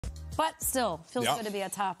But still, feels good to be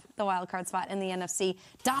atop the wild card spot in the NFC.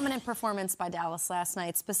 Dominant performance by Dallas last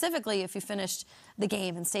night, specifically if you finished the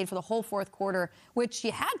game and stayed for the whole fourth quarter, which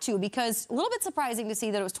you had to, because a little bit surprising to see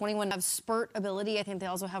that it was 21 have spurt ability. I think they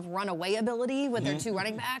also have runaway ability with their two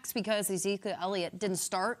running backs, because Ezekiel Elliott didn't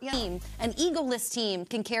start yet. An egoless team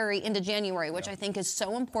can carry into January, which I think is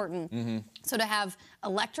so important. So to have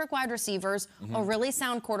electric wide receivers, a really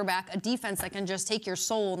sound quarterback, a defense that can just take your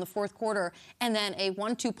soul in the fourth quarter, and then a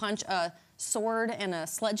 1-2 punch, a sword and a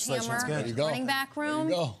sledgehammer running back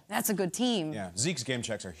room, that's a good team. Yeah, Zeke's game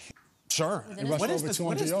checks are huge. Sure. What is the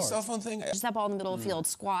cell phone thing? Just that ball in the middle of the field,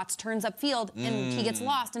 squats, turns upfield, and he gets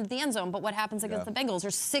lost into the end zone. But what happens against the Bengals?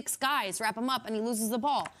 There's 6 guys, wrap him up, and he loses the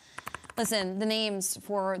ball. Listen, the names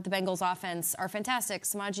for the Bengals offense are fantastic.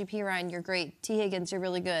 Samaje Perine, you're great. T. Higgins, you're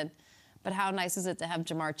really good. But how nice is it to have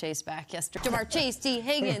Jamar Chase back yesterday? Jamar Chase, T.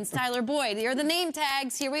 Higgins, Tyler Boyd. You're the name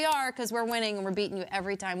tags. Here we are, because we're winning and we're beating you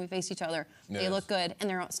every time we face each other. They look good, and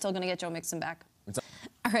they're still going to get Joe Mixon back.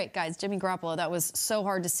 All right, guys, Jimmy Garoppolo, that was so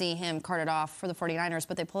hard to see him carted off for the 49ers,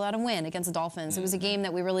 but they pulled out a win against the Dolphins. It was a game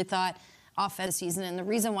that we really thought offense season, and the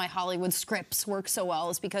reason why Hollywood scripts work so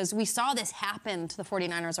well is because we saw this happen to the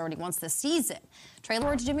 49ers already once this season.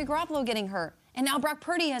 Trailer to Jimmy Garoppolo getting hurt, and now Brock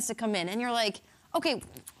Purdy has to come in, and you're like, okay,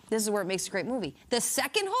 this is where it makes a great movie. The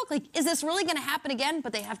second hook, like, is this really going to happen again?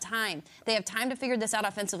 But they have time. They have time to figure this out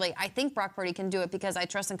offensively. I think Brock Purdy can do it because I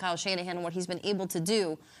trust in Kyle Shanahan and what he's been able to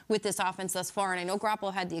do with this offense thus far. And I know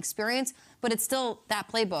Garoppolo had the experience, but it's still that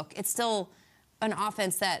playbook. It's still an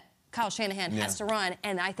offense that Kyle Shanahan has to run,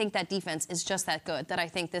 and I think that defense is just that good that I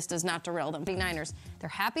think this does not derail them. Big Niners, they're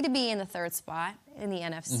happy to be in the 3rd spot in the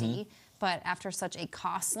NFC. But after such a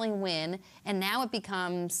costly win, and now it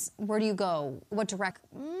becomes, where do you go? What direct?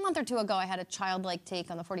 A month or 2 ago, I had a childlike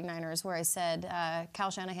take on the 49ers where I said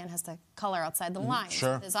Kyle Shanahan has to color outside the lines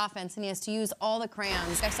with his offense, and he has to use all the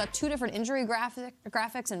crayons. I saw 2 different injury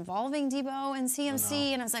graphics involving Debo and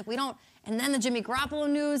CMC, and I was like, we don't. And then the Jimmy Garoppolo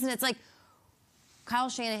news, and it's like, Kyle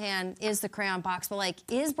Shanahan is the crayon box, but, like,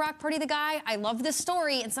 is Brock Purdy the guy? I love this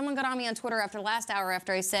story, and someone got on me on Twitter after last hour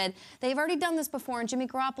after I said they've already done this before, and Jimmy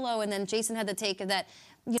Garoppolo, and then Jason had the take of that.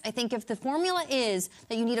 I think if the formula is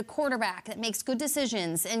that you need a quarterback that makes good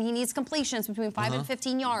decisions, and he needs completions between 5 and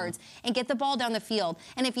 15 yards, and get the ball down the field,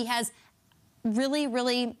 and if he has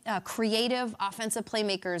really creative offensive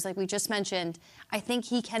playmakers like we just mentioned, I think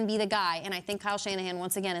he can be the guy, and I think Kyle Shanahan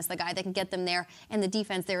once again is the guy that can get them there. And the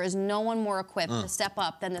defense, there is no one more equipped to step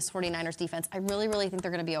up than this 49ers defense. I really think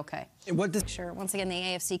they're going to be okay. Sure, once again, the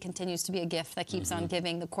AFC continues to be a gift that keeps on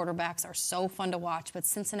giving. The quarterbacks are so fun to watch, but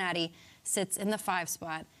Cincinnati sits in the 5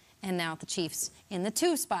 spot, and now the Chiefs in the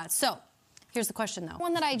 2 spot. So here's the question, though.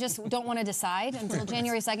 One that I just don't want to decide until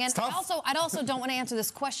January 2nd. I also don't want to answer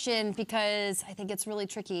this question because I think it's really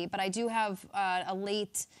tricky, but I do have a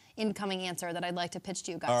late incoming answer that I'd like to pitch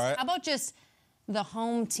to you guys. How about just the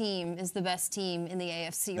home team is the best team in the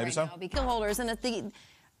AFC now? Because holders, and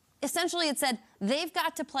essentially it said they've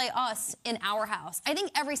got to play us in our house. I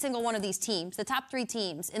think every single one of these teams, the top 3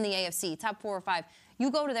 teams in the AFC, top 4 or 5,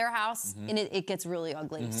 you go to their house and it gets really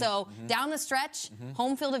ugly. So down the stretch,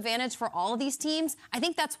 home field advantage for all of these teams. I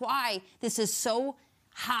think that's why this is so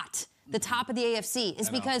hot. The top of the AFC is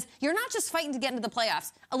because you're not just fighting to get into the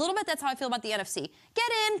playoffs. A little bit, that's how I feel about the NFC. Get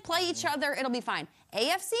in, play each other, it'll be fine.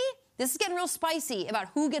 AFC, this is getting real spicy about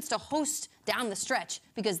who gets to host down the stretch,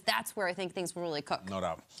 because that's where I think things will really cook. No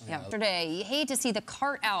doubt. Yeah. Yesterday, you hate to see the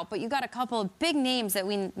cart out, but you got a couple of big names that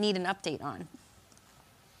we need an update on.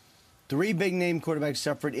 3 big-name quarterbacks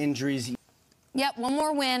suffered injuries. Yep, one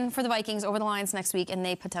more win for the Vikings over the Lions next week, and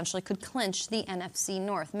they potentially could clinch the NFC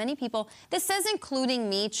North. Many people, this says including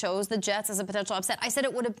me, chose the Jets as a potential upset. I said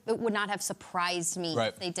it would not have surprised me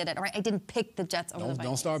if they did it. All right, I didn't pick the Jets over the Vikings.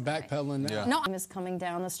 Don't start backpedaling now. No, I'm just coming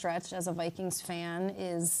down the stretch as a Vikings fan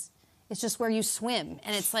it's just where you swim,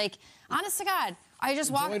 and it's like, honest to God, I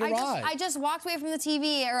just walked away from the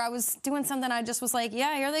TV, or I was doing something. I just was like,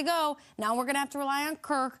 yeah, here they go. Now we're gonna have to rely on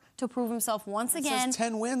Kirk to prove himself once again. It says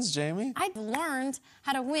 10 wins, Jamie. I've learned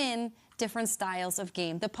how to win different styles of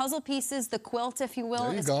game. The puzzle pieces, the quilt, if you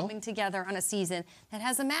will, is coming together on a season that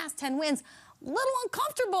has amassed 10 wins. Little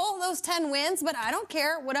uncomfortable, those 10 wins, but I don't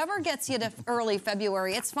care. Whatever gets you to early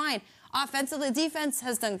February, it's fine. Offensively, defense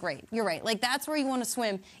has done great. You're right. Like, that's where you want to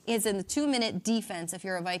swim, is in the 2-minute defense if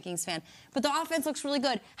you're a Vikings fan. But the offense looks really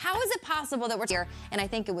good. How is it possible that we're here? And I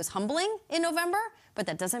think it was humbling in November, but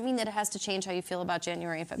that doesn't mean that it has to change how you feel about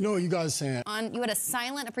January and February. No, you guys saying. You had a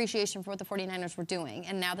silent appreciation for what the 49ers were doing,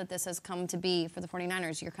 and now that this has come to be for the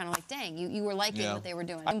 49ers, you're kind of like, dang, you were liking what they were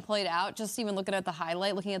doing. Played out, just even looking at the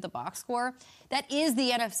highlight, looking at the box score, that is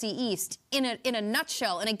the NFC East in a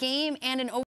nutshell, in a game and an